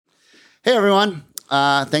Hey, everyone.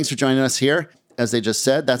 Thanks for joining us here. As they just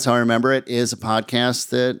said, That's How I Remember It is a podcast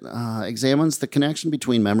that examines the connection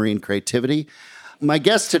between memory and creativity. My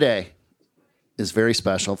guest today is very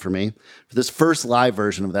special for me for this first live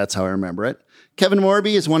version of That's How I Remember It. Kevin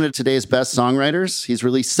Morby is one of today's best songwriters. He's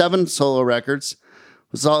released 7 solo records,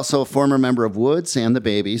 was also a former member of Woods and the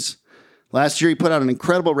Babies. Last year, he put out an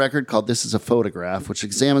incredible record called This Is a Photograph, which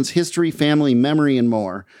examines history, family, memory, and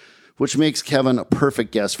more, which makes Kevin a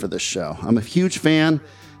perfect guest for this show. I'm a huge fan.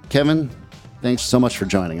 Kevin, thanks so much for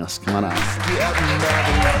joining us. Come on out.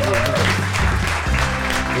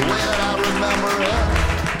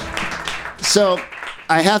 So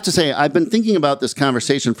I have to say, I've been thinking about this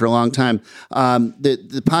conversation for a long time.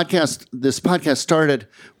 This podcast started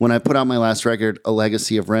when I put out my last record, A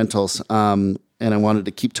Legacy of Rentals, and I wanted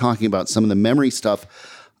to keep talking about some of the memory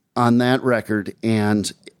stuff on that record.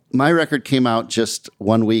 And my record came out just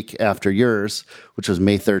 1 week after yours, which was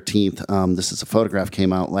May 13th. This Is a Photograph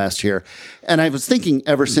came out last year. And I was thinking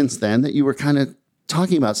ever since then that you were kind of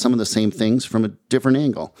talking about some of the same things from a different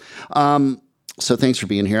angle. So thanks for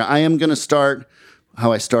being here. I am going to start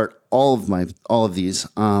how I start all of these.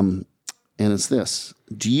 And it's this.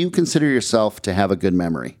 Do you consider yourself to have a good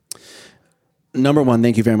memory? Number one,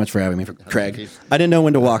 thank you very much for having me, Craig. I didn't know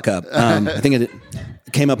when to walk up. I think it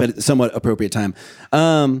came up at a somewhat appropriate time.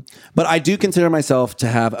 But I do consider myself to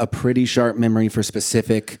have a pretty sharp memory for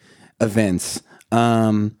specific events.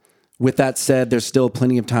 With that said, there's still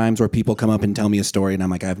plenty of times where people come up and tell me a story, and I'm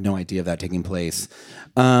like, I have no idea of that taking place.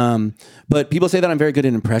 But people say that I'm very good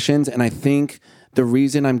at impressions, and I think the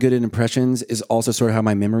reason I'm good at impressions is also sort of how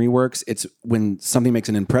my memory works. It's when something makes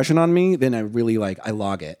an impression on me, then I really I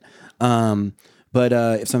log it. But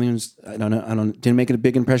if something was, didn't make a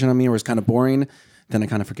big impression on me or was kind of boring, then I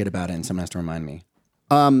kind of forget about it and someone has to remind me.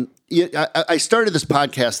 I started this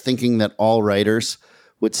podcast thinking that all writers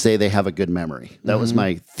would say they have a good memory. That was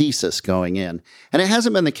my thesis going in. And it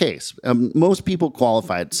hasn't been the case. Most people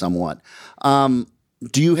qualified somewhat. Do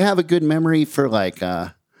you have a good memory for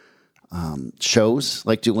shows?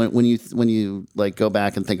 Like when you go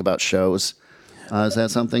back and think about shows? Is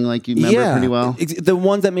that something you remember pretty well? The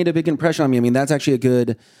ones that made a big impression on me, that's actually a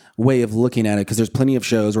good way of looking at it because there's plenty of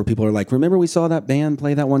shows where people are like, remember we saw that band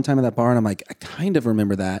play that one time at that bar? And I'm like, I kind of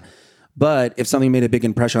remember that. But if something made a big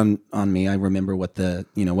impression on me, I remember what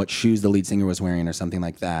what shoes the lead singer was wearing or something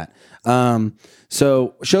like that.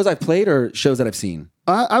 So shows I've played or shows that I've seen?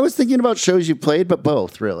 I was thinking about shows you played, but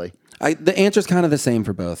both, really. The answer's kind of the same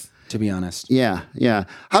for both, to be honest. Yeah.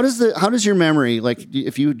 How does your memory,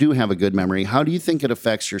 if you do have a good memory, how do you think it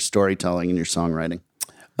affects your storytelling and your songwriting?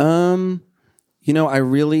 I'm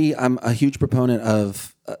a huge proponent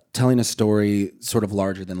of telling a story sort of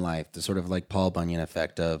larger than life, the sort of Paul Bunyan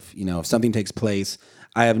effect of, if something takes place,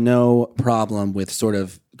 I have no problem with sort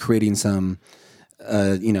of creating some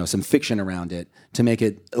fiction around it to make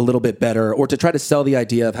it a little bit better or to try to sell the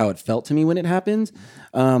idea of how it felt to me when it happened.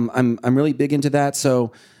 I'm really big into that.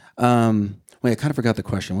 So, wait, I kind of forgot the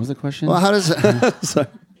question. What was the question? Well,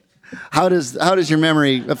 how does your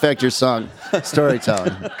memory affect your song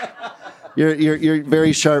storytelling? Your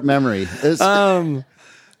very sharp memory. I'm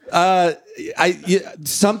the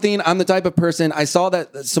type of person. I saw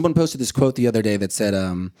that someone posted this quote the other day that said,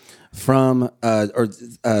 from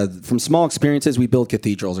small experiences we build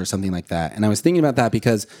cathedrals or something like that. And I was thinking about that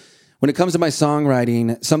because when it comes to my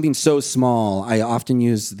songwriting, something so small, I often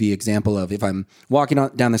use the example of if I'm walking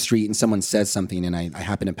down the street and someone says something and I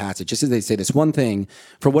happen to pass it, just as they say this one thing,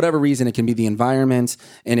 for whatever reason, it can be the environment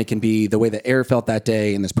and it can be the way the air felt that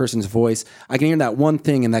day and this person's voice. I can hear that one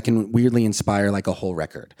thing and that can weirdly inspire a whole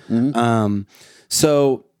record. Mm-hmm.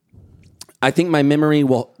 So I think my memory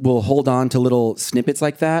will hold on to little snippets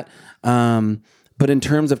like that. But in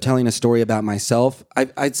terms of telling a story about myself,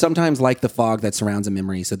 I sometimes like the fog that surrounds a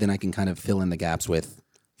memory, so then I can kind of fill in the gaps with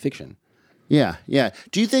fiction. Yeah.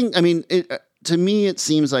 Do you think, to me, it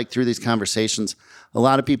seems like through these conversations, a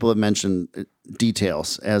lot of people have mentioned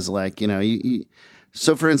details as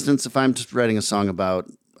so for instance, if I'm just writing a song about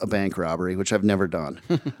a bank robbery, which I've never done,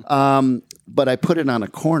 but I put it on a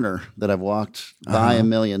corner that I've walked by a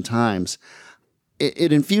million times,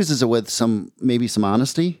 it infuses it with maybe some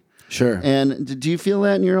honesty. Sure. And do you feel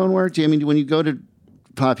that in your own work? When you go to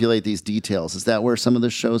populate these details, is that where some of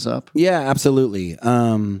this shows up? Yeah, absolutely.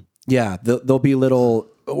 There'll be little,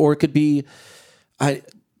 or it could be,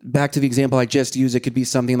 back to the example I just used, it could be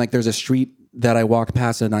something like there's a street that I walk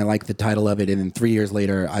past and I like the title of it, and then 3 years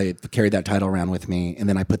later I carried that title around with me, and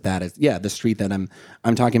then I put that as the street that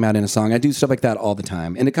I'm talking about in a song. I do stuff like that all the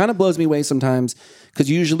time, and it kind of blows me away sometimes because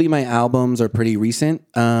usually my albums are pretty recent.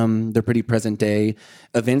 They're pretty present day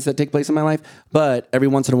events that take place in my life, but every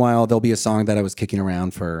once in a while there'll be a song that I was kicking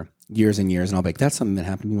around for years and years, and I'll be like, that's something that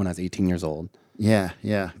happened to me when I was 18 years old. Yeah,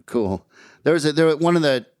 cool. There was one of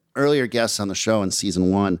the earlier guests on the show in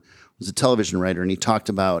season 1 was a television writer, and he talked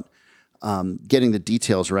about getting the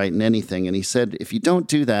details right in anything. And he said, if you don't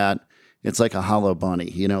do that, it's like a hollow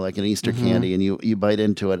bunny, like an Easter candy, and you bite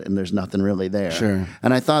into it and there's nothing really there. Sure.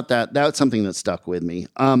 And I thought that was something that stuck with me.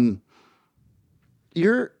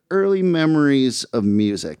 Your early memories of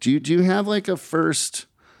music, do you have like a first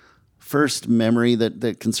memory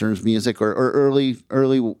that concerns music, or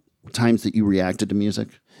early times that you reacted to music?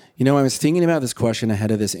 I was thinking about this question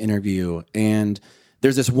ahead of this interview, and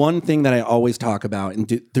there's this one thing that I always talk about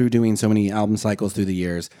through doing so many album cycles through the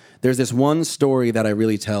years. There's this one story that I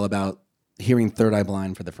really tell about hearing Third Eye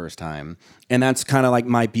Blind for the first time. And that's kind of like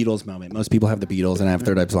my Beatles moment. Most people have the Beatles, and I have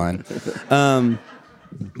Third Eye Blind.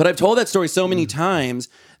 But I've told that story so many times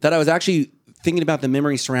that I was actually thinking about the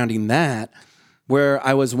memory surrounding that, where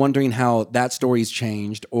I was wondering how that story's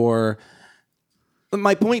changed, or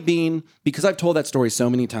my point being, because I've told that story so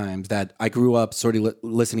many times that I grew up sort of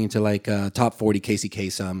listening to like Top 40 Casey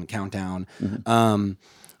Kasem, Countdown,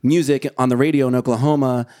 music on the radio in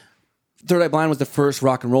Oklahoma. Third Eye Blind was the first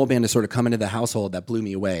rock and roll band to sort of come into the household that blew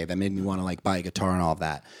me away, that made me want to like buy a guitar and all of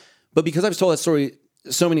that. But because I've told that story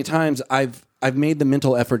so many times, I've made the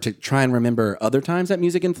mental effort to try and remember other times that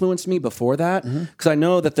music influenced me before that, because I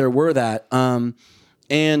know that there were that.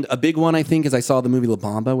 And a big one, I think, is I saw the movie La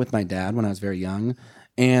Bamba with my dad when I was very young.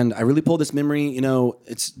 And I really pulled this memory.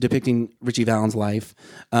 It's depicting Ritchie Valens' life,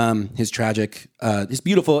 his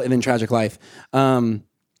beautiful and then tragic life.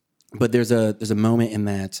 But there's a moment in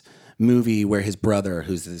that movie where his brother,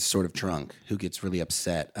 who's this sort of drunk, who gets really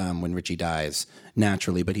upset when Ritchie dies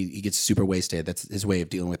naturally, but he gets super wasted. That's his way of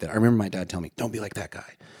dealing with it. I remember my dad telling me, don't be like that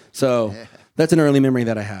guy. So that's an early memory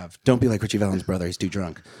that I have. Don't be like Ritchie Valens' brother. He's too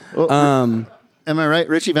drunk. Well, am I right?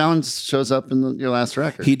 Ritchie Valens shows up in your last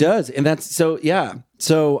record. He does, and that's so. Yeah,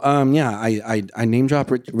 so I name drop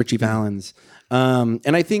Ritchie Valens,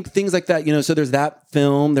 and I think things like that. So there's that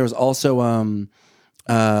film. There was also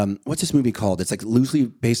what's this movie called? It's like loosely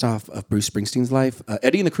based off of Bruce Springsteen's life,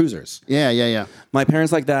 Eddie and the Cruisers. Yeah. My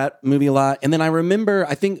parents liked that movie a lot, and then I remember.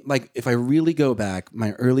 I think like if I really go back,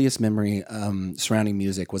 my earliest memory surrounding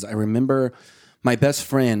music was I remember my best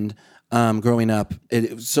friend. Growing up,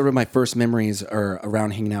 it was sort of my first memories are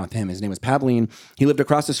around hanging out with him. His name was Pabline. He lived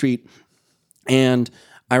across the street, and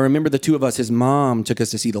I remember the two of us. His mom took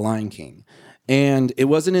us to see The Lion King, and it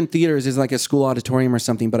wasn't in theaters. It was like a school auditorium or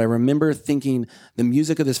something. But I remember thinking the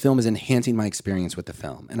music of this film is enhancing my experience with the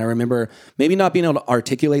film, and I remember maybe not being able to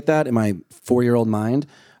articulate that in my 4-year-old mind,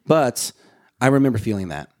 but I remember feeling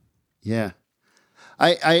that. Yeah.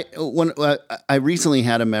 I recently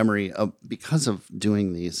had a memory because of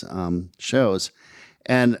doing these shows,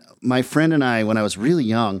 and my friend and I, when I was really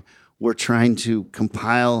young, were trying to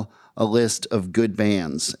compile a list of good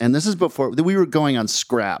bands, and this is before we were going on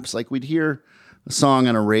scraps. Like we'd hear a song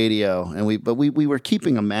on a radio, and we were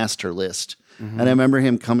keeping a master list. And I remember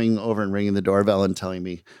him coming over and ringing the doorbell and telling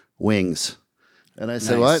me Wings. And I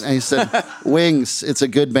said, What? And he said, Wings, it's a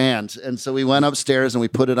good band. And so we went upstairs and we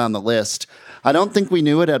put it on the list. I don't think we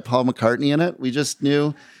knew it had Paul McCartney in it. We just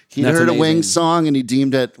knew he'd heard amazing. A Wings song and he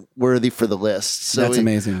deemed it worthy for the list. So that's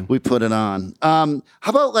amazing. We put it on. How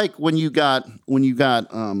about like when you got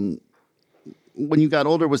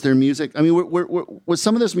older, was there music? I mean, was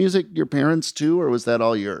some of this music your parents too, or was that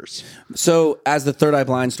all yours? So as the Third Eye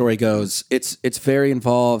Blind story goes, it's very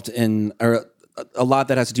involved in a lot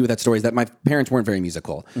that has to do with that story is that my parents weren't very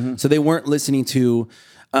musical. So they weren't listening to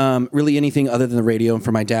really anything other than the radio, and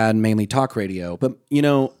for my dad, mainly talk radio. But,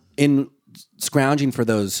 in scrounging for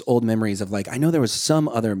those old memories of like, I know there was some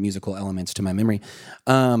other musical elements to my memory.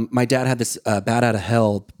 My dad had this Bat Out of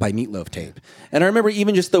Hell by Meatloaf tape. And I remember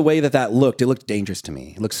even just the way that looked, it looked dangerous to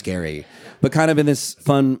me. It looked scary, but kind of in this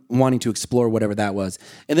fun wanting to explore whatever that was.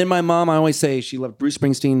 And then my mom, I always say she loved Bruce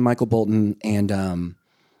Springsteen, Michael Bolton, and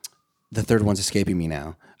the third one's escaping me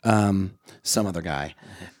now. Some other guy.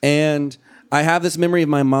 And I have this memory of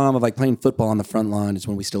my mom of like playing football on the front lawn. It's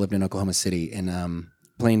when we still lived in Oklahoma City, and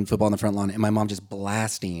playing football on the front lawn, and my mom just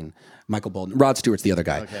blasting Michael Bolton. Rod Stewart's the other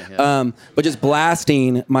guy. Okay, yeah. But just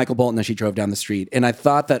blasting Michael Bolton as she drove down the street. And I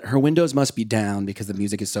thought that her windows must be down because the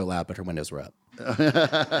music is so loud, but her windows were up.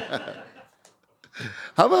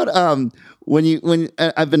 How about when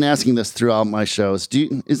I've been asking this throughout my shows,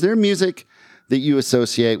 is there music that you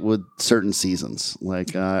associate with certain seasons?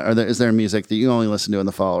 Like, is there music that you only listen to in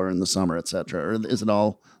the fall or in the summer, et cetera? Or is it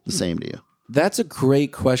all the same to you? That's a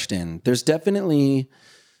great question. There's definitely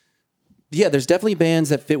bands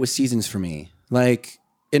that fit with seasons for me. Like,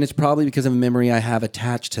 and it's probably because of a memory I have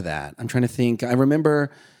attached to that. I'm trying to think. I remember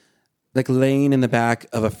like laying in the back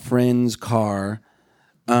of a friend's car,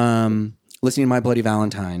 listening to My Bloody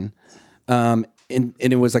Valentine. And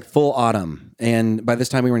it was like full autumn. And by this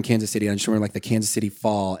time we were in Kansas City. I just remember like the Kansas City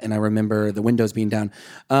fall. And I remember the windows being down.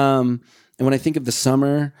 And when I think of the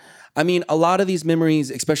summer, I mean, a lot of these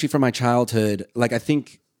memories, especially from my childhood, like I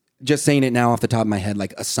think just saying it now off the top of my head,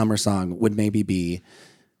 like a summer song would maybe be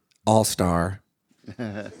All Star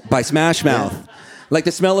by Smash Mouth. Like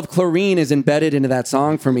the smell of chlorine is embedded into that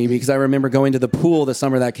song for me because I remember going to the pool the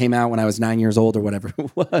summer that came out when I was 9 years old or whatever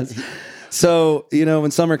it was. So, you know,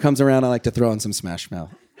 when summer comes around, I like to throw in some Smash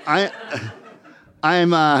Mouth. I'm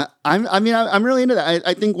really into that.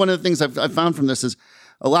 I think one of the things I've found from this is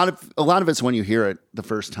a lot of it's when you hear it the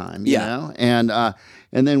first time, you know,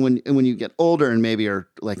 and then when you get older and maybe are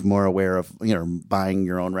like more aware of, you know, buying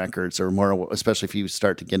your own records or more, especially if you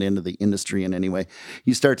start to get into the industry in any way,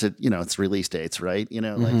 you start to, you know, it's release dates, right? You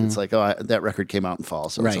know, like it's like, that record came out in fall,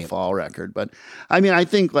 so it's a fall record. But I mean, I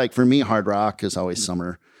think like for me, hard rock is always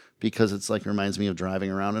summer. Because it's like reminds me of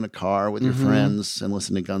driving around in a car with your friends and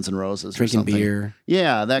listening to Guns N' Roses, drinking or something. Beer,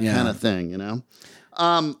 that kind of thing, you know.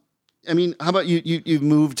 I mean, how about you? You've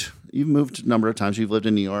moved a number of times. You've lived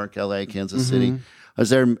in New York, L.A., Kansas City.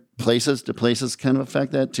 Is there places? Do places kind of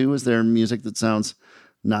affect that too? Is there music that sounds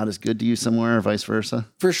not as good to you somewhere, or vice versa?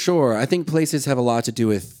 For sure, I think places have a lot to do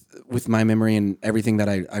with my memory and everything that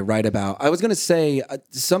I write about. I was going to say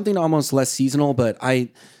something almost less seasonal, but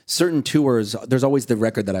certain tours, there's always the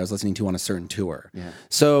record that I was listening to on a certain tour. Yeah.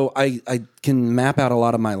 So I can map out a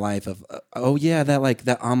lot of my life of,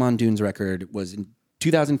 that Amon Dunes record was in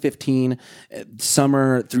 2015,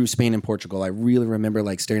 summer through Spain and Portugal. I really remember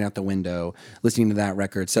like staring out the window, listening to that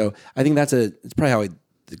record. So I think it's probably how I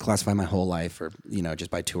classify my whole life, or, you know,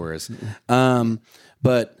 just by tours.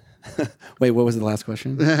 But wait, what was the last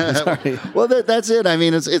question? Sorry. Well, that's it. I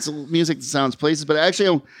mean, it's music that sounds places, but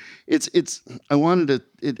actually,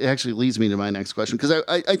 it actually leads me to my next question, because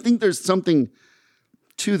I think there's something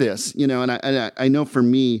to this, you know, and I know for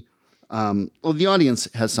me, the audience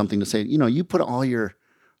has something to say. You know, you put all your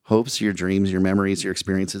hopes, your dreams, your memories, your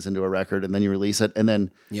experiences into a record, and then you release it, and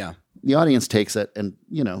then the audience takes it and,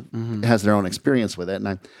 you know, has their own experience with it.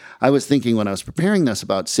 And I was thinking when I was preparing this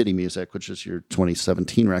about City Music, which is your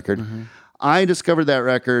 2017 record, I discovered that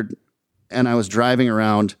record and I was driving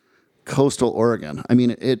around coastal Oregon. I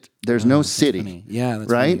mean, there's no city, funny. Yeah, that's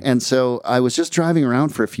right? Funny. And so I was just driving around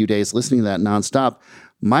for a few days listening to that nonstop.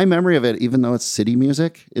 My memory of it, even though it's city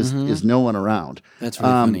music, is no one around. That's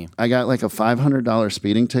really funny. I got like a $500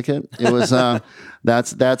 speeding ticket. It was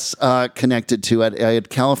that's connected to it. I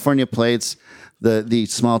had California plates. The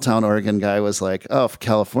small town Oregon guy was like, "Oh,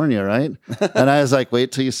 California, right?" And I was like,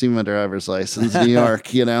 "Wait till you see my driver's license, New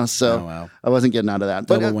York." You know, so I wasn't getting out of that.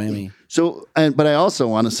 Double whammy. But I also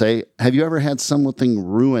want to say, have you ever had something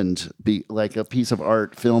ruined, be like a piece of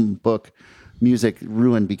art, film, book, music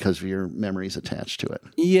ruined because of your memories attached to it?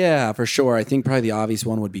 Yeah, for sure. I think probably the obvious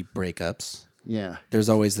one would be breakups. Yeah. There's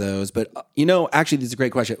always those. But, you know, actually, this is a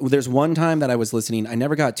great question. There's one time that I was listening. I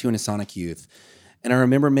never got to into Sonic Youth. And I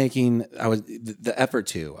remember making the effort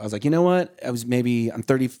to. I was like, you know what? I'm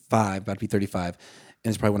 35, about to be 35.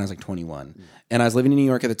 And it's probably when I was like 21. And I was living in New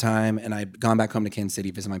York at the time. And I'd gone back home to Kansas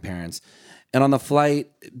City to visit my parents. And on the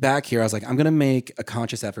flight back here, I was like, I'm going to make a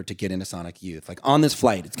conscious effort to get into Sonic Youth. Like on this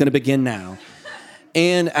flight, it's going to begin now.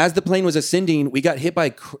 And as the plane was ascending, we got hit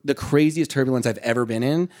by the craziest turbulence I've ever been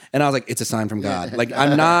in. And I was like, it's a sign from God. Like,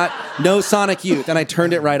 no Sonic Youth. And I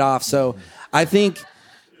turned it right off. So I think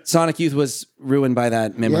Sonic Youth was ruined by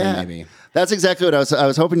that memory, maybe. That's exactly what I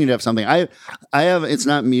was hoping you'd have something. I have, it's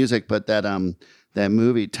not music, but that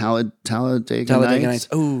movie, Talladega Nights.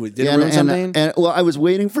 Oh, did it ruin something? And I was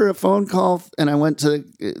waiting for a phone call, and I went to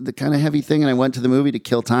the kind of heavy thing, and I went to the movie to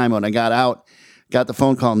kill time. When I got out, got the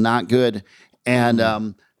phone call, not good.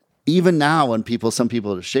 And even now, when some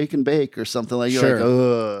people shake and bake or something like, you're like,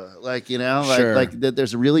 ugh, like, you know, like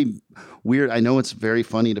there's a really weird. I know it's very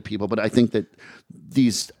funny to people, but I think that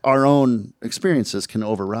our own experiences can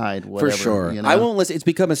override whatever. For sure, you know? I won't listen. It's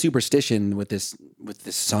become a superstition with this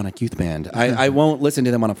Sonic Youth band. I won't listen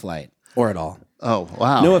to them on a flight or at all. Oh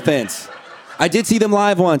wow! No offense. I did see them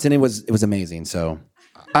live once, and it was amazing. So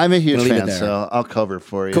I'm a huge fan, so I'll cover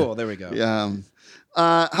for you. Cool. There we go. Yeah.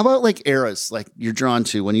 How about like eras, like you're drawn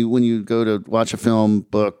to when you go to watch a film,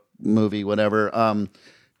 book, movie, whatever?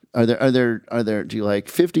 Are there? Do you like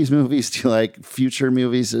 50s movies? Do you like future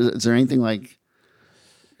movies? Is there anything like?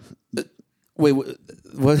 Wait,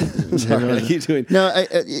 what? Sorry, I keep doing. No,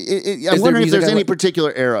 I'm wondering if there's any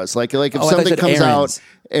particular eras, like if something comes out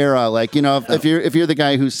era, like if you're the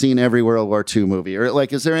guy who's seen every World War II movie, or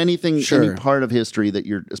like, is there anything, any part of history that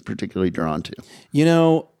you're particularly drawn to?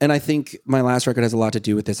 And I think my last record has a lot to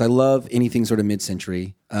do with this. I love anything sort of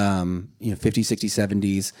mid-century, 50s,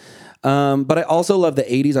 60s, 70s. But I also love the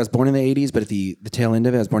 80s. I was born in the 80s, but at the tail end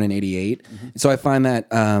of it, I was born in 88. Mm-hmm. So I find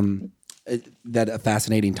that that a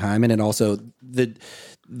fascinating time, and it also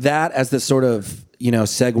that as the sort of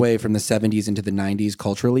segue from the 70s into the 90s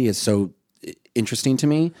culturally is so interesting to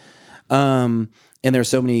me. And there's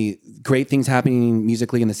so many great things happening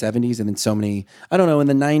musically in the 70s, and then so many, I don't know, in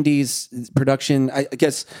the 90s production. I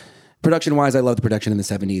guess production wise, I love the production in the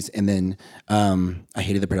 70s, and then I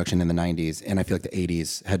hated the production in the 90s, and I feel like the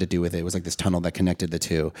 80s had to do with it. It was like this tunnel that connected the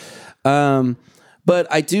two. But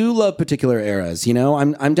I do love particular eras.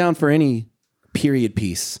 I'm down for any period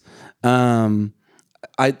piece. I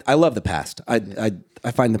love the past.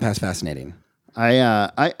 I find the past fascinating.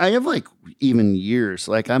 I have like even years.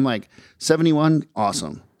 Like I'm like 71,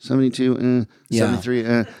 awesome. 72,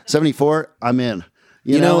 73, 74, I'm in.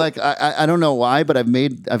 You know, like I don't know why, but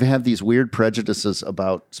I've had these weird prejudices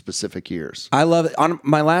about specific years. I love it. On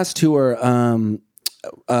my last tour,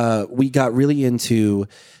 we got really into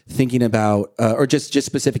thinking about or just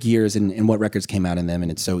specific years and what records came out in them,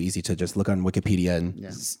 and it's so easy to just look on Wikipedia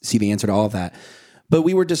and see the answer to all of that. But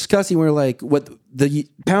we were discussing, we were like, what the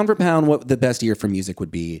pound for pound, what the best year for music would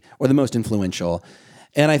be, or the most influential.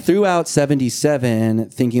 And I threw out 77,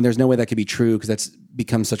 thinking there's no way that could be true because that's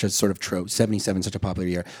become such a sort of trope. 77, such a popular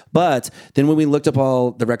year. But then when we looked up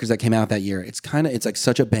all the records that came out that year, it's like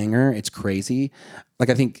such a banger. It's crazy. Like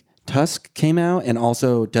I think Tusk came out, and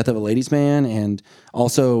also Death of a Ladies Man, and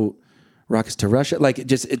also Rockets to Russia. Like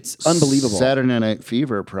it's unbelievable. Saturday Night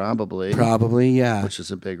Fever, probably, yeah, which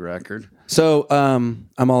is a big record. So I'm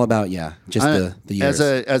all about the years.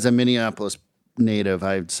 As a Minneapolis native,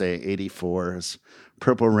 I'd say 84 is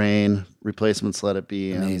Purple Rain, Replacements, Let It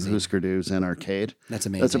Be, amazing. And Husker Du's and Arcade. That's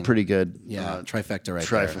amazing. That's a pretty good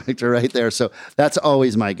trifecta right there. So that's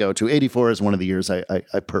always my go-to. 84 is one of the years I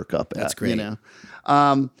perk up at. That's great.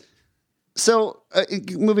 So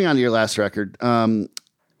moving on to your last record,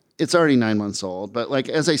 it's already 9 months old, but like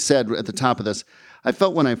as I said at the top of this, I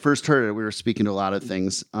felt when I first heard it, we were speaking to a lot of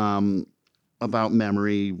things about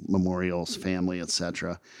memory, memorials, family,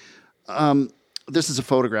 etc. This is a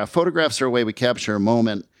photograph. Photographs are a way we capture a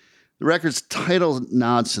moment. The record's title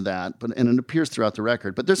nods to that, and it appears throughout the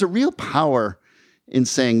record. But there's a real power in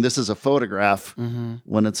saying this is a photograph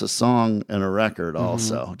when it's a song and a record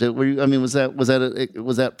also. Was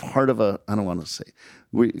that part of a, I don't want to say,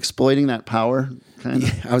 were you exploiting that power? Kind of?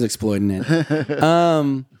 Yeah, I was exploiting it.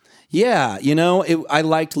 I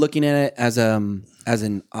liked looking at it as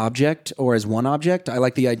an object or as one object. I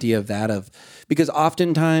like the idea of that because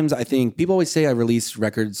oftentimes I think people always say I release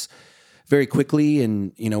records very quickly,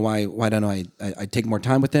 and why don't I take more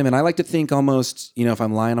time with them? And I like to think almost, if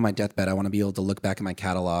I'm lying on my deathbed, I want to be able to look back at my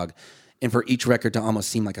catalog and for each record to almost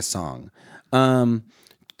seem like a song.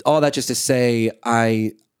 All that just to say,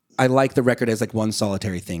 I like the record as like one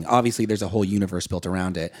solitary thing. Obviously, there's a whole universe built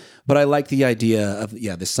around it, but I like the idea of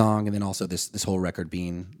the song, and then also this whole record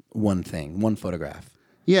being one thing, one photograph.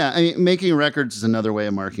 Yeah, I mean, making records is another way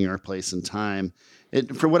of marking our place in time.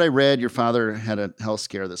 From what I read, your father had a health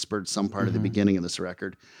scare that spurred some part of the beginning of this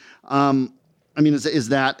record. Is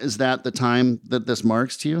that the time that this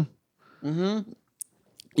marks to you? Mm-hmm.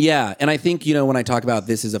 Yeah, and I think, when I talk about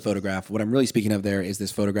this as a photograph, what I'm really speaking of there is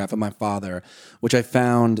this photograph of my father, which I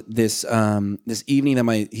found this evening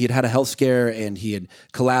that he had a health scare and he had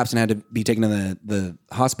collapsed and had to be taken to the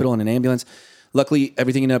hospital in an ambulance. Luckily,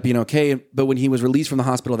 everything ended up being okay, but when he was released from the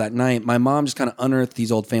hospital that night, my mom just kind of unearthed these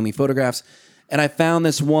old family photographs, and I found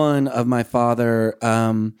this one of my father.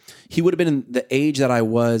 He would have been in the age that I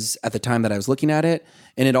was at the time that I was looking at it,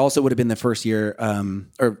 and it also would have been the first year,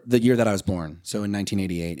 or the year that I was born, so in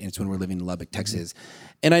 1988, and it's when we're living in Lubbock, Texas.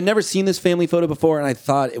 And I'd never seen this family photo before, and I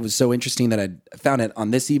thought it was so interesting that I found it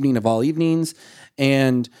on this evening of all evenings,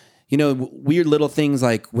 and weird little things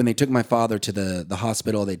like when they took my father to the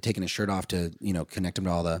hospital, they'd taken his shirt off to, connect him to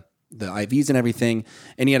all the IVs and everything.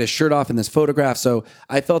 And he had his shirt off in this photograph. So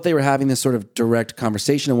I felt they were having this sort of direct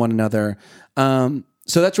conversation with one another.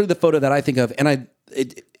 So that's really the photo that I think of. And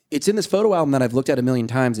it's in this photo album that I've looked at a million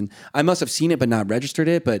times, and I must have seen it but not registered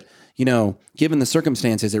it. But, given the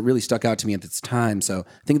circumstances, it really stuck out to me at this time. So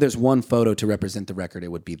I think there's one photo to represent the record.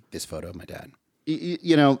 It would be this photo of my dad.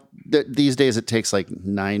 these days it takes like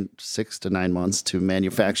 6 to 9 months to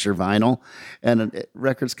manufacture vinyl, and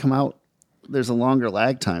records come out. There's a longer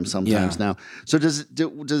lag time sometimes now. So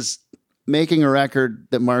does making a record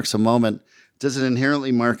that marks a moment, does it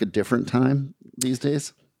inherently mark a different time these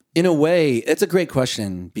days? In a way, it's a great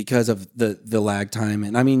question because of the lag time.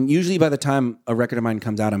 And I mean, usually by the time a record of mine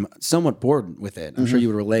comes out, I'm somewhat bored with it. I'm sure you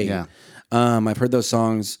would relate. Yeah. I've heard those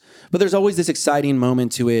songs, but there's always this exciting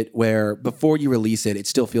moment to it where before you release it, it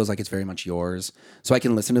still feels like it's very much yours. So I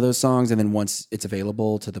can listen to those songs, and then once it's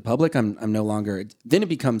available to the public, I'm no longer. Then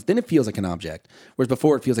it feels like an object. Whereas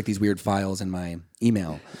before, it feels like these weird files in my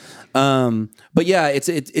email. But yeah,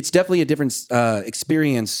 it's definitely a different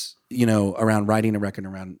experience. Around writing a record,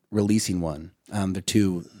 around releasing one. They're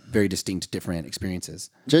two very distinct, different experiences.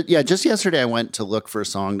 Just yesterday I went to look for a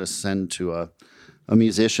song to send to a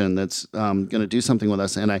musician that's going to do something with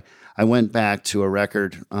us, and I went back to a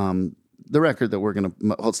record, the record that we're going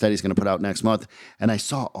to Hold Steady's going to put out next month, and I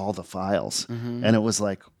saw all the files, and it was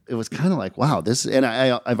kind of like, wow, this, and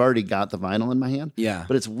I've already got the vinyl in my hand,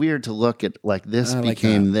 but it's weird to look at like this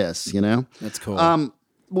became this, That's cool.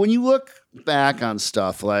 When you look back on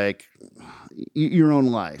stuff like your own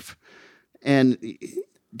life, and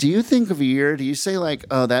do you think of a year? Do you say like,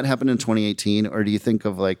 oh, that happened in 2018, or do you think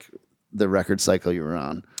of like the record cycle you were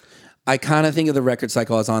on? I kind of think of the record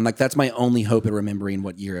cycle I was on. Like that's my only hope at remembering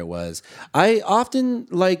what year it was. I often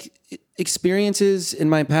like experiences in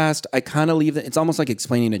my past. I kind of leave it. It's almost like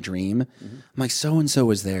explaining a dream. I'm like, so and so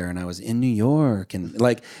was there, and I was in New York, and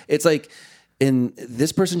like it's like. And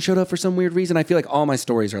this person showed up for some weird reason. I feel like all my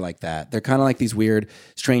stories are like that. They're kind of like these weird,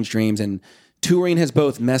 strange dreams. And touring has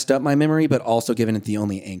both messed up my memory, but also given it the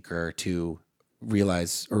only anchor to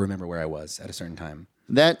realize or remember where I was at a certain time.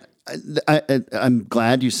 I'm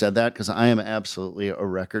glad you said that, because I am absolutely a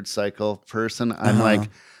record cycle person. I'm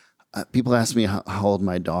like, people ask me how old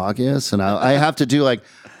my dog is, and I have to do like,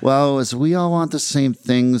 well, as We All Want the Same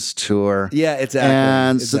Things tour. Yeah, exactly.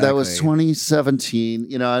 And so that was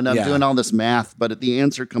 2017, and I'm doing all this math, but the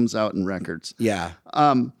answer comes out in records. Yeah.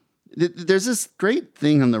 There's this great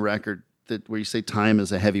thing on the record where you say time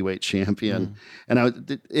is a heavyweight champion.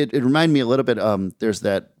 And it reminded me a little bit, there's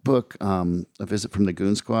that book, A Visit from the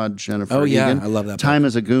Goon Squad, Jennifer Oh, yeah, Egan. I love that Time book.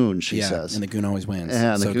 is a goon, she says. And the goon always wins.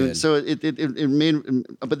 Yeah, so goon. good. So it made,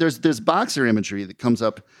 but there's boxer imagery that comes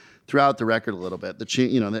up throughout the record a little bit.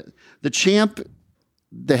 The champ,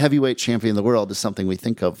 the heavyweight champion of the world is something we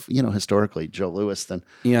think of, historically, Joe Louis, then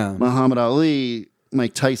Muhammad Ali,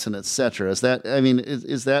 Mike Tyson, etc. Is that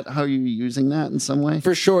how you're using that in some way?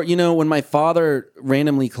 For sure. When my father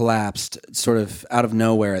randomly collapsed sort of out of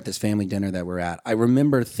nowhere at this family dinner that we're at, I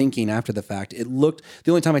remember thinking after the fact, the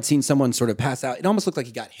only time I'd seen someone sort of pass out, it almost looked like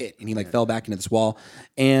he got hit and he fell back into this wall.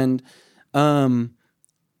 And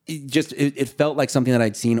it felt like something that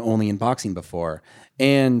I'd seen only in boxing before.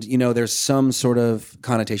 And, there's some sort of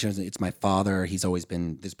connotation. It's my father. He's always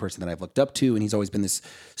been this person that I've looked up to, and he's always been this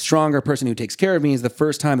stronger person who takes care of me. Is the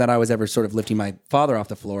first time that I was ever sort of lifting my father off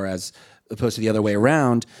the floor as opposed to the other way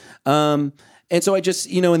around. And so I just,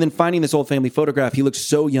 and then finding this old family photograph, he looked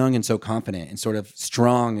so young and so confident and sort of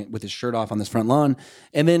strong with his shirt off on this front lawn.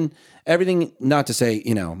 And then everything, not to say,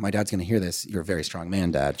 my dad's going to hear this. You're a very strong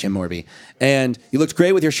man, Dad, Jim Morby. And you looked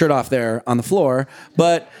great with your shirt off there on the floor,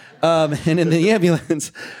 but, and in the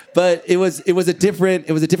ambulance, but it was a different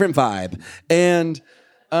vibe. And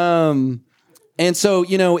so,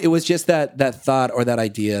 it was just that thought or that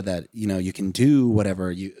idea that, you can do whatever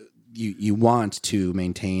you want to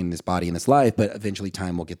maintain this body and this life, but eventually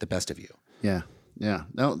time will get the best of you. Yeah.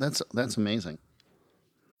 No, that's amazing.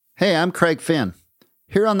 Hey, I'm Craig Finn.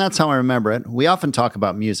 Here on That's How I Remember It, we often talk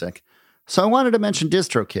about music. So I wanted to mention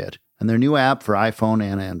DistroKid and their new app for iPhone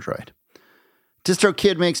and Android.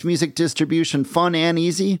 DistroKid makes music distribution fun and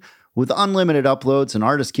easy, with unlimited uploads and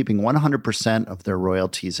artists keeping 100% of their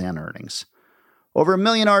royalties and earnings. Over 1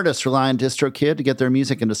 million artists rely on DistroKid to get their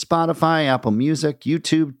music into Spotify, Apple Music,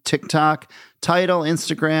 YouTube, TikTok, Tidal,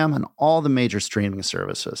 Instagram, and all the major streaming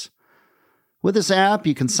services. With this app,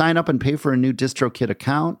 you can sign up and pay for a new DistroKid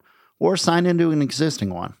account or sign into an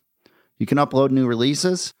existing one. You can upload new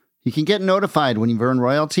releases. You can get notified when you've earned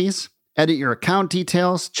royalties, edit your account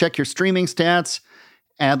details, check your streaming stats,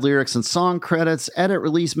 add lyrics and song credits, edit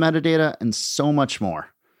release metadata, and so much more.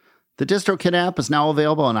 The DistroKid app is now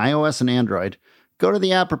available on iOS and Android. Go to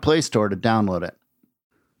the App or Play Store to download it.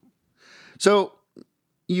 So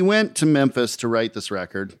you went to Memphis to write this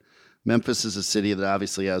record. Memphis is a city that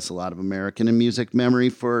obviously has a lot of American and music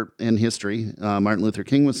memory and history. Martin Luther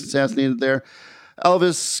King was assassinated there.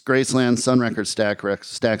 Elvis, Graceland, Sun Records,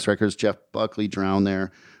 Stax Records, Jeff Buckley drowned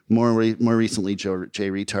there. More recently, Jay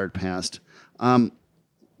Retard passed.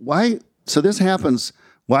 Why? So this happens.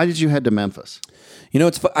 Why did you head to Memphis?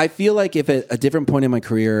 I feel like if at a different point in my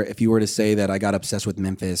career, if you were to say that I got obsessed with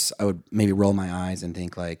Memphis, I would maybe roll my eyes and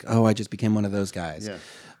think like, oh, I just became one of those guys. Yeah.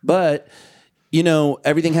 But,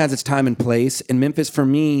 everything has its time and place. In Memphis, for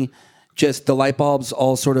me, just the light bulbs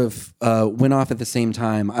all sort of went off at the same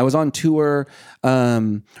time. I was on tour,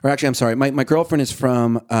 I'm sorry, my girlfriend is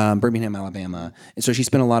from Birmingham, Alabama, and so she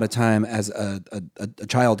spent a lot of time as a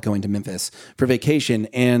child going to Memphis for vacation,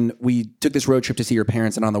 and we took this road trip to see her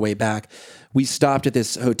parents, and on the way back, we stopped at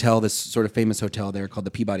this hotel, this sort of famous hotel there called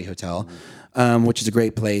the Peabody Hotel, which is a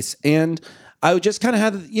great place, and I would just kind of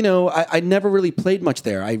have, I never really played much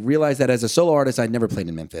there. I realized that as a solo artist, I'd never played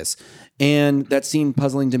in Memphis. And that seemed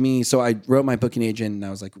puzzling to me. So I wrote my booking agent and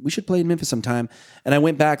I was like, we should play in Memphis sometime. And I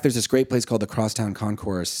went back. There's this great place called the Crosstown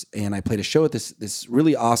Concourse. And I played a show at this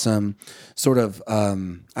really awesome sort of,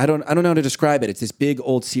 I don't know how to describe it. It's this big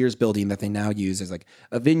old Sears building that they now use as like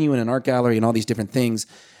a venue and an art gallery and all these different things.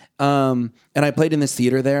 And I played in this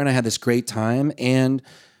theater there and I had this great time. And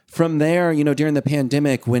from there, during the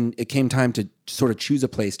pandemic, when it came time to sort of choose a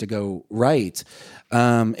place to go write,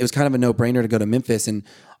 it was kind of a no-brainer to go to Memphis. And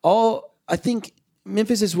I think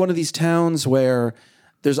Memphis is one of these towns where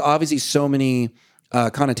there's obviously so many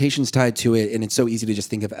connotations tied to it, and it's so easy to just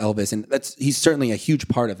think of Elvis. And he's certainly a huge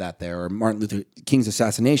part of that there, or Martin Luther King's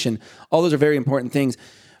assassination. All those are very important things.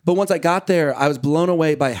 But once I got there, I was blown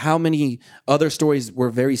away by how many other stories were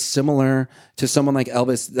very similar to someone like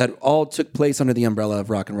Elvis that all took place under the umbrella of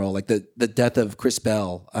rock and roll, like the death of Chris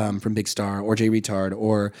Bell from Big Star, or Jay Retard,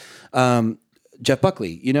 or Jeff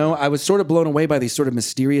Buckley. I was sort of blown away by these sort of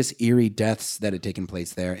mysterious, eerie deaths that had taken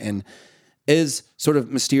place there. And as sort of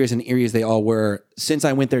mysterious and eerie as they all were, since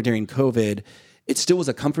I went there during COVID, it still was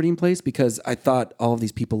a comforting place because I thought all of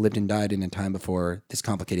these people lived and died in a time before this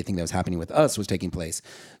complicated thing that was happening with us was taking place.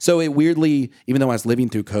 So it weirdly, even though I was living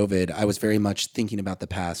through COVID, I was very much thinking about the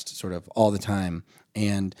past sort of all the time.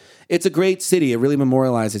 And it's a great city. It really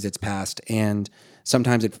memorializes its past. And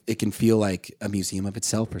sometimes it can feel like a museum of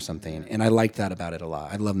itself or something. And I like that about it a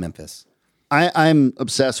lot. I love Memphis. I'm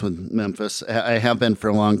obsessed with Memphis. I have been for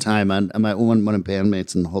a long time. One of my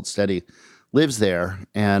bandmates in Hold Steady lives there,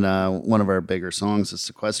 and one of our bigger songs is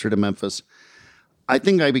Sequestered in Memphis. I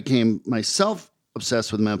think I became myself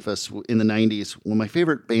obsessed with Memphis in the 90s. Well, my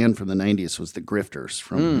favorite band from the 90s was the Grifters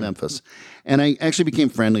from Memphis, and I actually became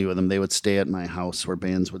friendly with them. They would stay at my house where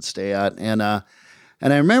bands would stay at, and I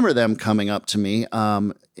remember them coming up to me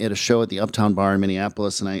at a show at the Uptown Bar in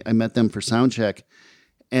Minneapolis, and I met them for sound check,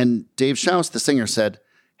 and Dave Schaus, the singer, said,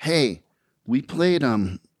 "Hey, we played,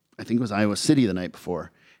 I think it was Iowa City the night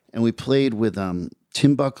before, and we played with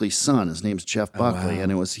Tim Buckley's son. His name's Jeff Buckley,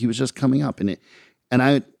 and he was just coming up, and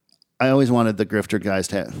I always wanted the Grifter guys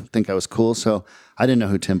to think I was cool, so I didn't know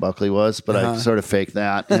who Tim Buckley was, but I sort of faked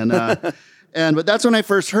that, and but that's when I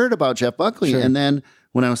first heard about Jeff Buckley, and then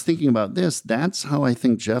when I was thinking about this, that's how I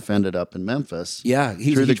think Jeff ended up in Memphis. Yeah,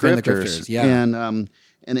 he's through the Grifters, yeah,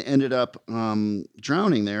 and it ended up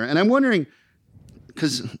drowning there. And I'm wondering,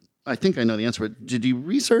 because I think I know the answer, but did you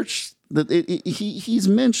research that he's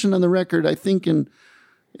mentioned on the record, I think, and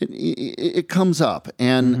it comes up.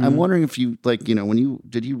 And I'm wondering if you,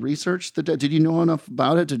 did you research did you know enough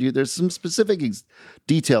about it? There's some specific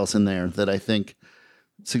details in there that I think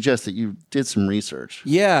suggest that you did some research.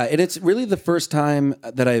 Yeah, and it's really the first time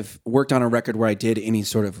that I've worked on a record where I did any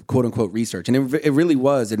sort of quote unquote research. And it really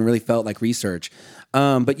was, and really felt like research.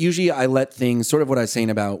 But usually I let things, sort of what I was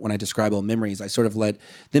saying about when I describe old memories, I sort of let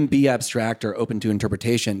them be abstract or open to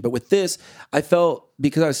interpretation. But with this, I felt,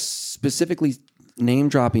 because I was specifically name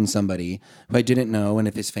dropping somebody who I didn't know, and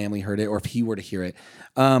if his family heard it or if he were to hear it,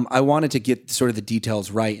 I wanted to get sort of the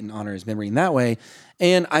details right and honor his memory in that way.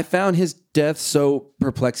 And I found his death so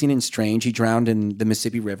perplexing and strange. He drowned in the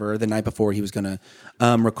Mississippi River the night before he was going to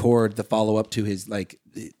record the follow-up to his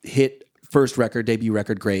hit first record, debut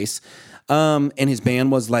record, Grace. And his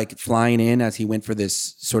band was flying in as he went for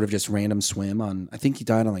this sort of just random swim on, I think he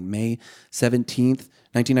died on May 17th,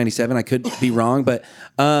 1997. I could be wrong, but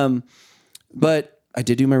I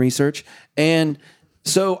did do my research. And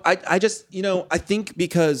so I just, I think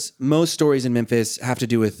because most stories in Memphis have to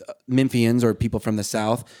do with Memphians or people from the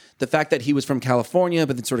South, the fact that he was from California,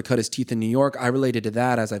 but then sort of cut his teeth in New York, I related to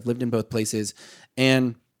that as I've lived in both places.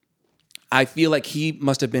 And I feel like he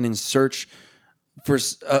must have been in search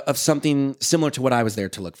of something similar to what I was there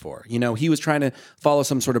to look for. He was trying to follow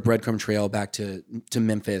some sort of breadcrumb trail back to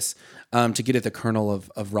Memphis to get at the kernel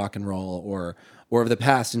of rock and roll or of the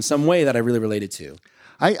past in some way that I really related to.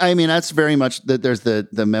 I mean, that's very much that. There's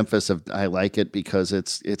the Memphis of I like it because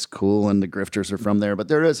it's cool and the Grifters are from there, but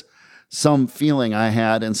there is some feeling I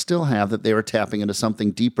had and still have that they were tapping into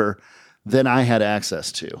something deeper than I had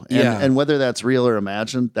access to. And whether that's real or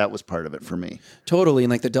imagined, that was part of it for me. Totally.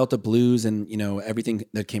 And like the Delta Blues and, everything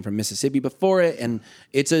that came from Mississippi before it. And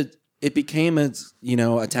it became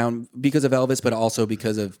a town because of Elvis, but also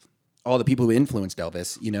because of all the people who influenced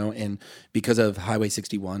Elvis, and because of Highway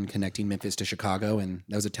 61 connecting Memphis to Chicago. And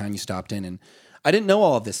that was a town you stopped in. And I didn't know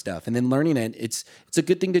all of this stuff. And then learning it, it's a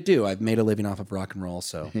good thing to do. I've made a living off of rock and roll.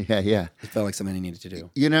 So yeah. It felt like something I needed to do.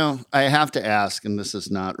 I have to ask, and this is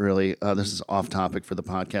not really, this is off topic for the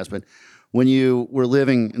podcast, but when you were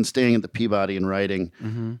living and staying at the Peabody and writing,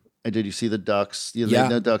 did you see the Ducks?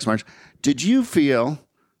 The Ducks March. Did you feel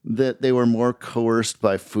that they were more coerced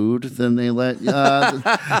by food than they let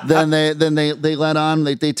than they let on?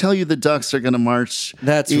 They tell you the Ducks are going to march.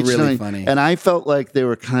 That's really night, funny. And I felt like they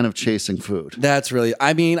were kind of chasing food. That's really.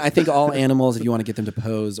 I mean, I think all animals, if you want to get them to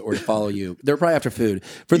pose or to follow you, they're probably after food.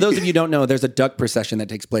 For those of you who don't know, there's a duck procession that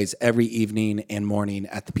takes place every evening and morning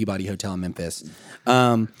at the Peabody Hotel in Memphis.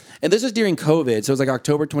 And this was during COVID, so it was like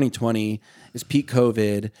October 2020. It's peak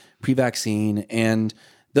COVID, pre-vaccine, and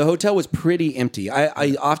the hotel was pretty empty.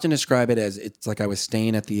 I often describe it as it's like I was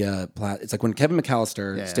staying at the it's like when Kevin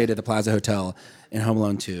McAllister stayed at the Plaza Hotel in Home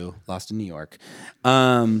Alone 2, Lost in New York.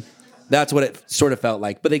 That's what it sort of felt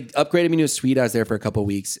like. But they upgraded me to a suite. I was there for a couple of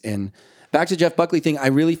weeks. And back to Jeff Buckley thing, I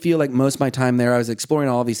really feel like most of my time there, I was exploring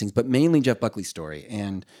all of these things, but mainly Jeff Buckley's story.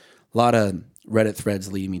 And a lot of Reddit threads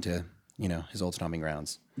leading me to, his old stomping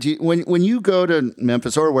grounds. When you go to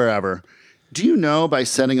Memphis or wherever, do you know by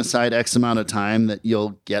setting aside X amount of time that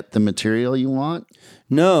you'll get the material you want?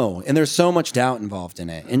 No, and there's so much doubt involved in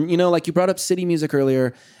it. And, like you brought up City Music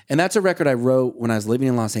earlier, and that's a record I wrote when I was living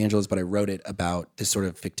in Los Angeles, but I wrote it about this sort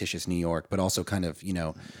of fictitious New York, but also kind of,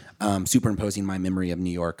 superimposing my memory of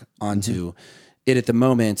New York onto it at the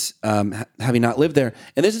moment, having not lived there.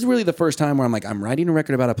 And this is really the first time where I'm like, I'm writing a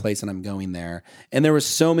record about a place and I'm going there. And there were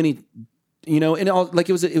so many... and all, like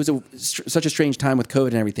it was such a strange time with COVID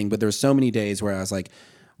and everything, but there were so many days where I was like,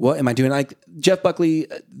 what am I doing? Like Jeff Buckley,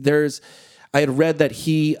 I had read that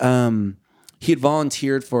he had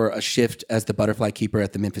volunteered for a shift as the butterfly keeper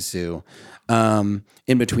at the Memphis Zoo,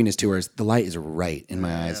 in between his tours. The light is right in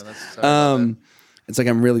my eyes. It's like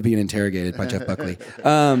I'm really being interrogated by Jeff Buckley.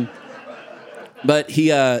 But he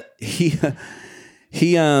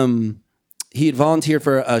had volunteered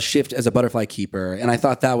for a shift as a butterfly keeper, and I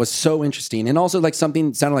thought that was so interesting, and also like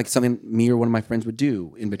sounded like something me or one of my friends would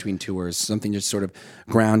do in between tours, something just sort of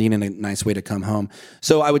grounding and a nice way to come home.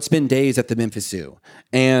 So I would spend days at the Memphis Zoo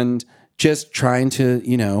and just trying to,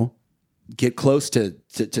 get close to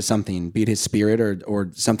something, be it his spirit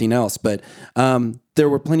or something else. But there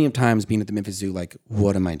were plenty of times being at the Memphis Zoo, like,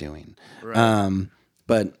 what am I doing? Right.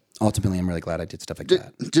 But ultimately, I'm really glad I did stuff like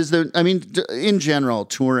that. In general,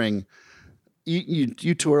 touring.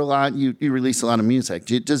 You tour a lot. You release a lot of music.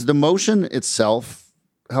 Does the motion itself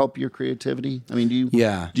help your creativity? I mean, do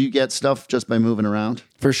you get stuff just by moving around?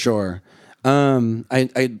 For sure.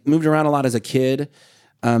 I moved around a lot as a kid.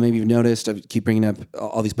 Maybe you've noticed. I keep bringing up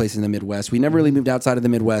all these places in the Midwest. We never really moved outside of the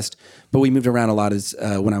Midwest, but we moved around a lot as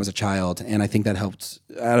when I was a child, and I think that helped.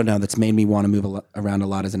 I don't know. That's made me want to move around a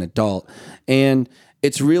lot as an adult, and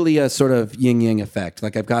it's really a sort of yin-yang effect.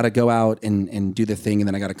 Like I've got to go out and do the thing, and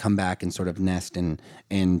then I got to come back and sort of nest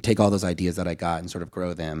and take all those ideas that I got and sort of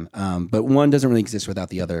grow them. But one doesn't really exist without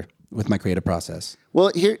the other with my creative process.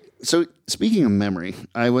 Well, so speaking of memory,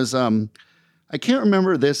 I was, I can't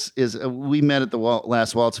remember this we met at the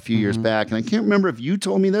last Waltz a few years back, and I can't remember if you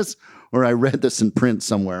told me this or I read this in print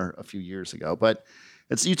somewhere a few years ago, but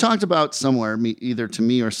you talked about somewhere, either to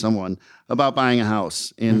me or someone, about buying a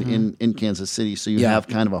house in Kansas City, so you have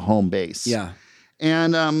kind of a home base. Yeah.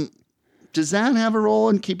 And does that have a role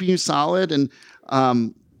in keeping you solid? And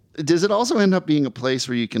does it also end up being a place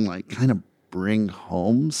where you can like kind of bring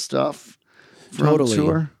home stuff from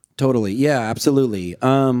tour? Totally. Yeah, absolutely.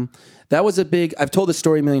 That was I've told this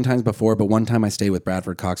story a million times before, but one time I stayed with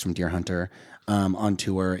Bradford Cox from Deer Hunter on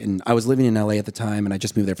tour, and I was living in LA at the time, and I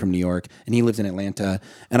just moved there from New York, and he lives in Atlanta,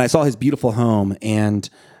 and I saw his beautiful home, and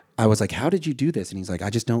I was like, how did you do this? And he's like, I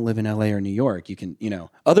just don't live in LA or New York. You can,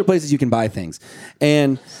 other places you can buy things.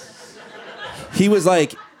 And he was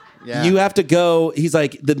like, you have to go. He's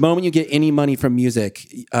like, the moment you get any money from music,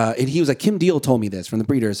 and he was like, Kim Deal told me this from the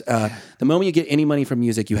Breeders. The moment you get any money from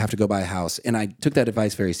music, you have to go buy a house. And I took that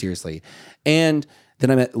advice very seriously. And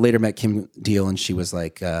then I later met Kim Deal, and she was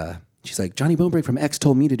like, Johnny Bonebreak from X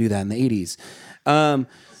told me to do that in the 80s.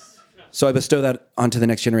 So I bestow that onto the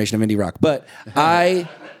next generation of indie rock. But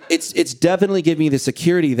it's definitely given me the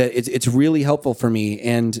security that it's really helpful for me.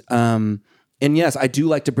 And And yes, I do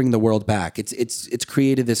like to bring the world back. It's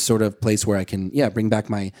created this sort of place where I can bring back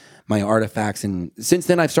my artifacts. And since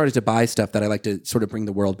then, I've started to buy stuff that I like to sort of bring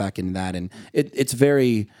the world back into that. And it's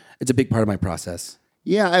a big part of my process.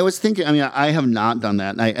 Yeah, I was thinking. I mean, I have not done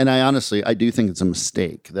that, and I honestly do think it's a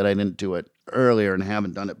mistake that I didn't do it earlier and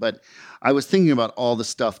haven't done it. But I was thinking about all the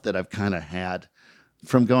stuff that I've kind of had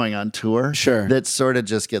from going on tour. Sure. That sort of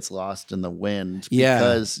just gets lost in the wind. Yeah.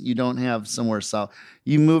 Because you don't have somewhere solid.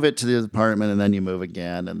 You move it to the apartment and then you move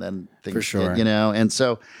again and then things For sure. get, and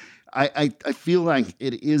so I feel like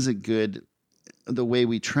it is the way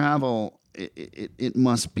we travel, it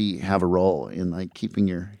must have a role in like keeping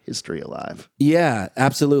your history alive. Yeah,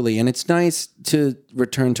 absolutely. And it's nice to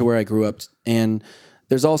return to where I grew up. And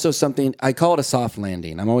there's also something, I call it a soft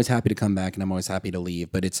landing. I'm always happy to come back and I'm always happy to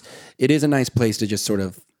leave, but it is a nice place to just sort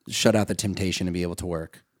of shut out the temptation and be able to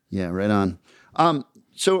work. Yeah, right on.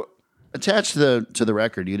 So attached to the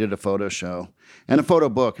record, you did a photo show and a photo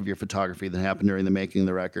book of your photography that happened during the making of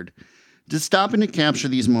the record. Did stopping to capture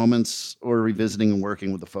these moments or revisiting and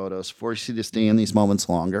working with the photos force you to stay in these moments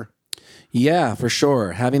longer? Yeah, for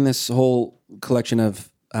sure. Having this whole collection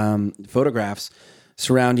of photographs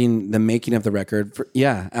surrounding the making of the record.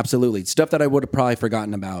 Yeah, absolutely. Stuff that I would have probably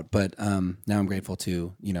forgotten about, but now I'm grateful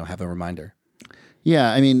to, have a reminder.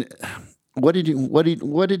 Yeah. I mean, what did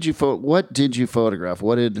you photograph?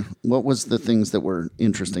 What was the things that were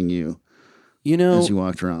interesting you as you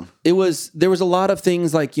walked around? There was a lot of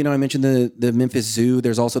things like, I mentioned the Memphis Zoo.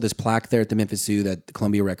 There's also this plaque there at the Memphis Zoo that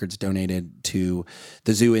Columbia Records donated to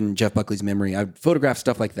the zoo in Jeff Buckley's memory. I photographed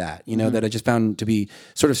stuff like that, that I just found to be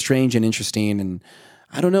sort of strange and interesting. And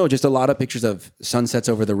I don't know, just a lot of pictures of sunsets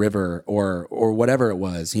over the river or whatever it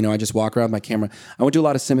was. I just walk around with my camera. I went to a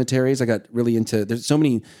lot of cemeteries. I got really there's so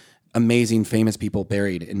many amazing, famous people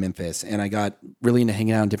buried in Memphis. And I got really into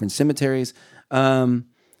hanging out in different cemeteries.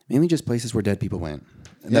 Mainly just places where dead people went.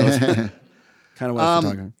 And that was kind of what I was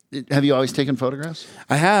talking about. Have you always taken photographs?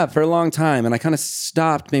 I have for a long time, and I kind of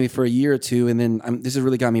stopped maybe for a year or two, and then this has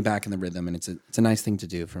really got me back in the rhythm, and it's a nice thing to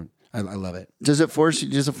do. I love it. Does it force you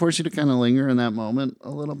to kind of linger in that moment a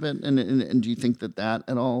little bit? And do you think that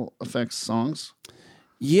at all affects songs?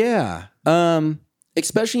 Yeah,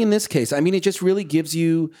 especially in this case. I mean, it just really gives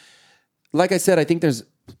you, like I said, I think there's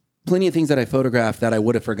plenty of things that I photographed that I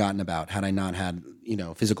would have forgotten about had I not had,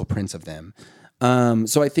 physical prints of them.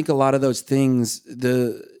 So I think a lot of those things,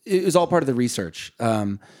 it was all part of the research.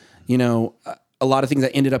 A lot of things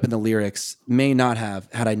that ended up in the lyrics may not have,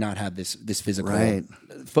 had I not had this physical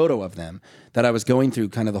photo of them that I was going through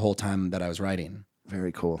kind of the whole time that I was writing.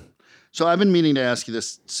 Very cool. So I've been meaning to ask you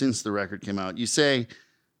this since the record came out. You say,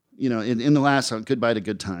 in the last song, Goodbye to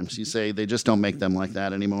Good Times, you say they just don't make them like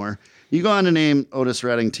that anymore. You go on to name Otis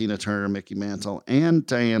Redding, Tina Turner, Mickey Mantle, and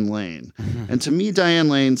Diane Lane. And to me, Diane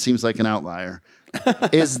Lane seems like an outlier.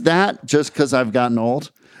 Is that just because I've gotten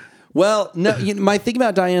old? Well, no. My thing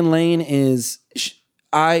about Diane Lane is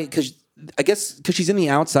I guess because she's in The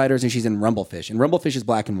Outsiders and she's in Rumblefish. And Rumblefish is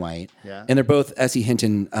black and white. Yeah. And they're both S.E.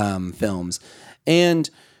 Hinton films. And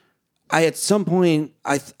at some point,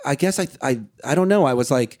 I don't know. I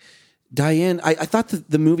was like, Diane, I thought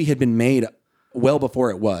the movie had been made well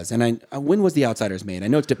before it was. And when was The Outsiders made? I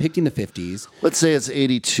know it's depicting the 50s. Let's say it's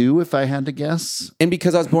 82, if I had to guess. And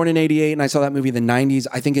because I was born in 88 and I saw that movie in the 90s,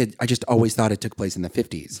 I just always thought it took place in the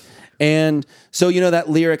 50s. And so, that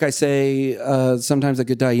lyric I say, sometimes I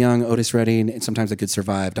could die young, Otis Redding, and sometimes I could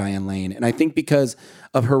survive, Diane Lane. And I think because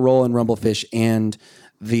of her role in Rumblefish and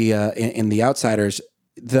in The Outsiders,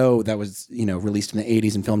 though that was, released in the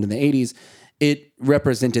 80s and filmed in the 80s, it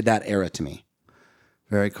represented that era to me.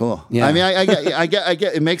 Very cool. Yeah. I mean, I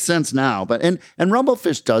get. It makes sense now, but and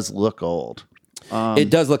Rumblefish does look old. It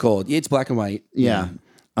does look old. It's black and white. Yeah.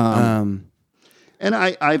 And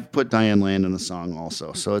I've put Diane Lane in the song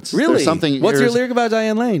also. So it's really something. What's your lyric about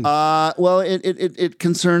Diane Lane? Well, it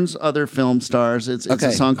concerns other film stars. It's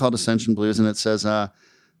a song called Ascension Blues, and it says,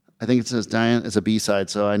 I think it says Diane. It's a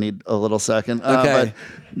B-side, so I need a little second. Okay.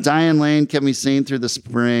 But Diane Lane kept me sane through the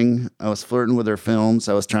spring. I was flirting with her films.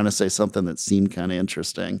 I was trying to say something that seemed kind of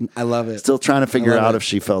interesting. I love it. Still trying to figure out if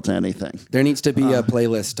she felt anything. There needs to be a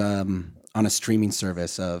playlist on a streaming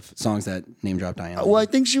service of songs that name drop Diane Lane. Well, I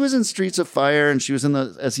think she was in Streets of Fire, and she was in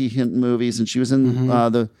the S.E. Hinton movies, and she was in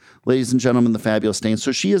the Ladies and Gentlemen, the Fabulous Stains.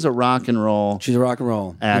 So she is a rock and roll. She's a rock and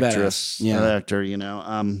roll actress, actor.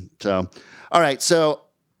 So all right, so.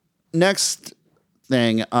 Next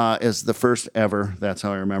thing is the first ever, that's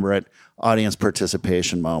how I remember it, audience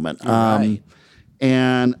participation moment. Right.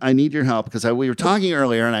 And I need your help because we were talking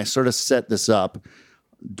earlier and I sort of set this up.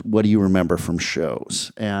 What do you remember from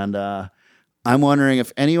shows? And I'm wondering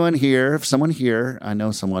if anyone here, if someone here, I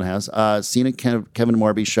know someone has, seen a Kevin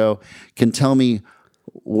Morby show, can tell me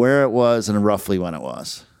where it was and roughly when it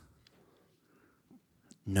was.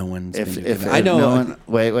 No one's I know. No one,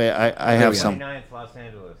 wait. I have some. 29th, Los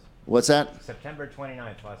Angeles. What's that? September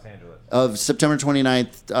 29th, Los Angeles. Of September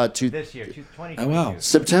 29th. This year, 2022. Oh, wow.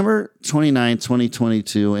 September 29th,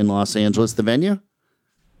 2022 in Los Angeles. The venue?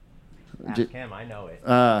 Ask him, I know it.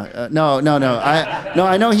 No.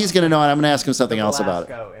 I know he's going to know it. I'm going to ask him something else about it.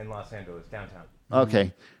 Belasco in Los Angeles, downtown.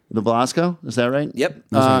 Okay. The Belasco? Is that right? Yep.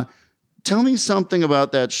 Tell me something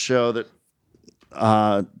about that show that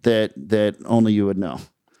that only you would know.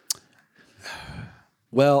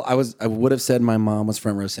 Well, I would have said my mom was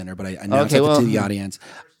front row center, but I announced it to the audience.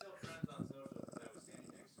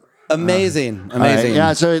 Amazing. Right,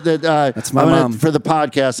 yeah, so that's my mom. For the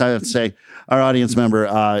podcast, I would say our audience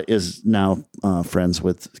member is now friends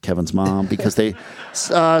with Kevin's mom because they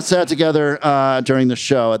sat together during the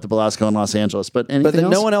show at the Belasco in Los Angeles. But anything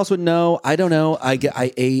else? No one else would know. I don't know.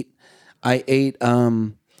 I ate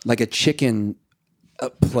like a chicken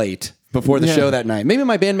plate before the show that night. Maybe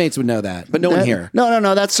my bandmates would know that, but no one here.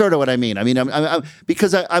 No. That's sort of what I mean. I mean,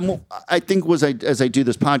 because I think as I do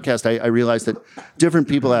this podcast, I realize that different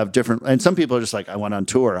people have different, and some people are just like, I went on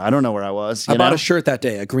tour. I don't know where I was. I bought a shirt that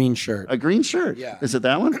day, a green shirt. A green shirt? Yeah. Is it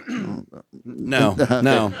that one? No.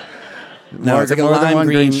 No, it's like a lime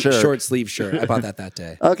green short sleeve shirt. I bought that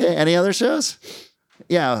day. Okay. Any other shows?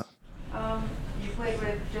 Yeah. You played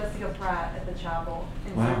with Jessica Pratt at the Chapel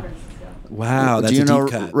in San Francisco. Wow, that's Do you a know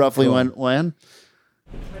deep cut. roughly when?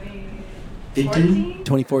 2014?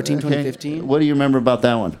 2015. What do you remember about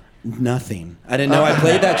that one? Nothing. I didn't know I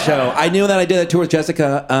played that show. I knew that I did that tour with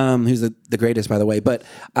Jessica, who's the greatest, by the way, but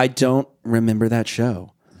I don't remember that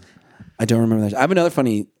show. I have another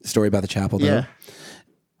funny story about the Chapel, though. Yeah.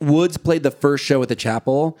 Woods played the first show at the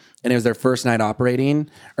Chapel, and it was their first night operating,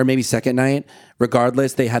 or maybe second night.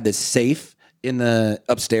 Regardless, they had this safe in the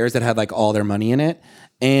upstairs that had like all their money in it,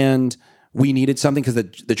 and we needed something because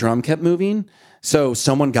the drum kept moving. So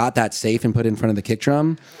someone got that safe and put it in front of the kick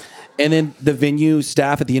drum. And then the venue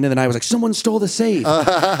staff at the end of the night was like, someone stole the safe.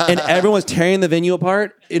 And everyone was tearing the venue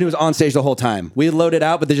apart. It was on stage the whole time. We had loaded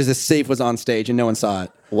out, but there's just a safe was on stage and no one saw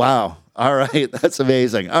it. Wow. All right. That's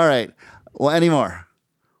amazing. All right. Well, any more?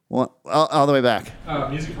 Well, all the way back.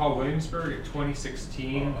 Music Hall Williamsburg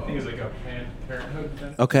 2016. I think it was like a Planned Parenthood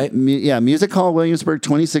benefit. Okay. Music Hall Williamsburg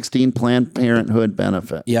 2016 Planned Parenthood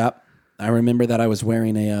benefit. Yep. I remember that I was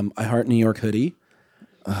wearing a I Heart New York hoodie.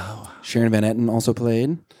 Oh. Sharon Van Etten also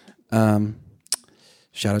played.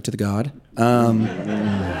 Shout out to the God. And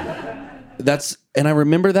I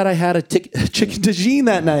remember that I had a chicken tagine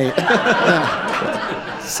that night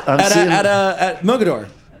at Mogador.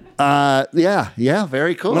 Yeah,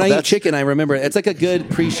 very cool. When I eat chicken, I remember it. It's like a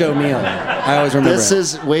good pre-show meal. I always remember. This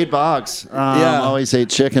is Wade Boggs. Always ate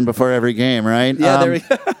chicken before every game, right? Yeah, there we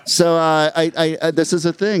go. So I this is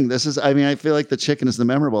a thing. I feel like the chicken is the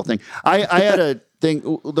memorable thing. I had a thing.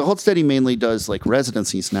 The Hold Steady mainly does like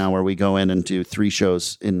residencies now, where we go in and do 3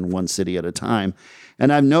 shows in one city at a time.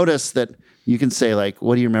 And I've noticed that you can say like,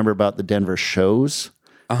 "What do you remember about the Denver shows?"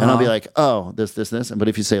 And I'll be like, oh, this. But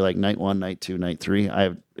if you say like night 1, night 2, night 3,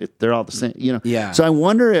 they're all the same, you know? Yeah. So I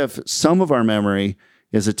wonder if some of our memory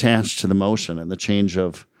is attached to the motion and the change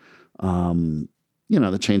of,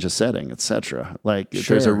 the change of setting, etc. Like if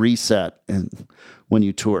there's a reset when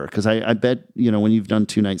you tour. Because I bet, when you've done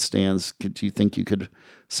 2-night stands, do you think you could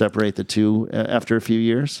separate the two after a few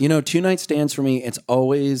years? 2-night stands for me, it's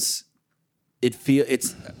always... I'm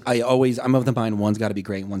of the mind one's got to be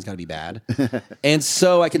great and one's got to be bad. And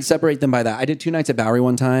so I can separate them by that. I did 2 nights at Bowery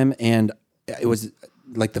one time, and it was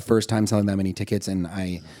like the first time selling that many tickets, and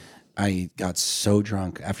I got so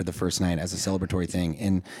drunk after the first night as a celebratory thing.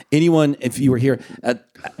 And anyone, if you were here,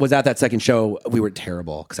 was at that second show, we were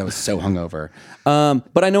terrible because I was so hungover.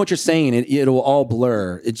 But I know what you're saying. It'll all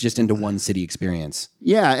blur. It's just into one city experience.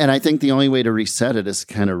 Yeah, and I think the only way to reset it is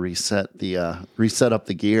kind of reset up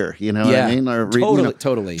the gear. You know what I mean? Or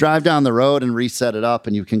totally. Drive down the road and reset it up,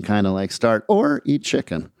 and you can kind of like start or eat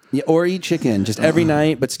chicken. Yeah, or eat chicken just every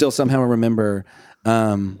night, but still somehow remember.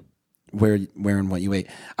 Where and what you ate.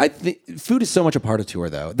 I think food is so much a part of tour,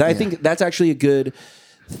 though. I think that's actually a good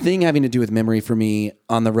thing having to do with memory for me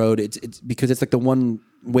on the road. It's because it's like the one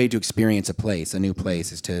way to experience a new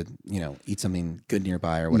place is to eat something good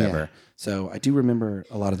nearby or whatever. Yeah. So I do remember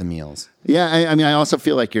a lot of the meals. Yeah, I also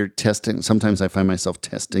feel like you're testing. Sometimes I find myself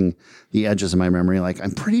testing the edges of my memory. Like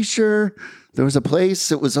I'm pretty sure there was a place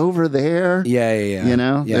that was over there. Yeah.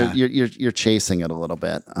 You're chasing it a little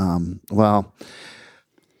bit.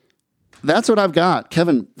 that's what I've got.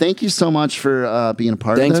 Kevin, thank you so much for being a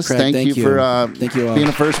part of this. Craig. Thank you for Thank you all. being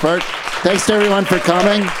the first part. Thanks to everyone for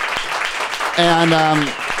coming. And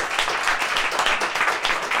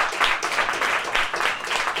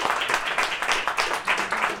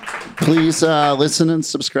please listen and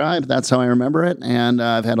subscribe. That's how I remember it. And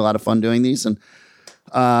I've had a lot of fun doing these. And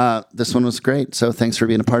this one was great. So thanks for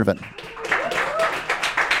being a part of it.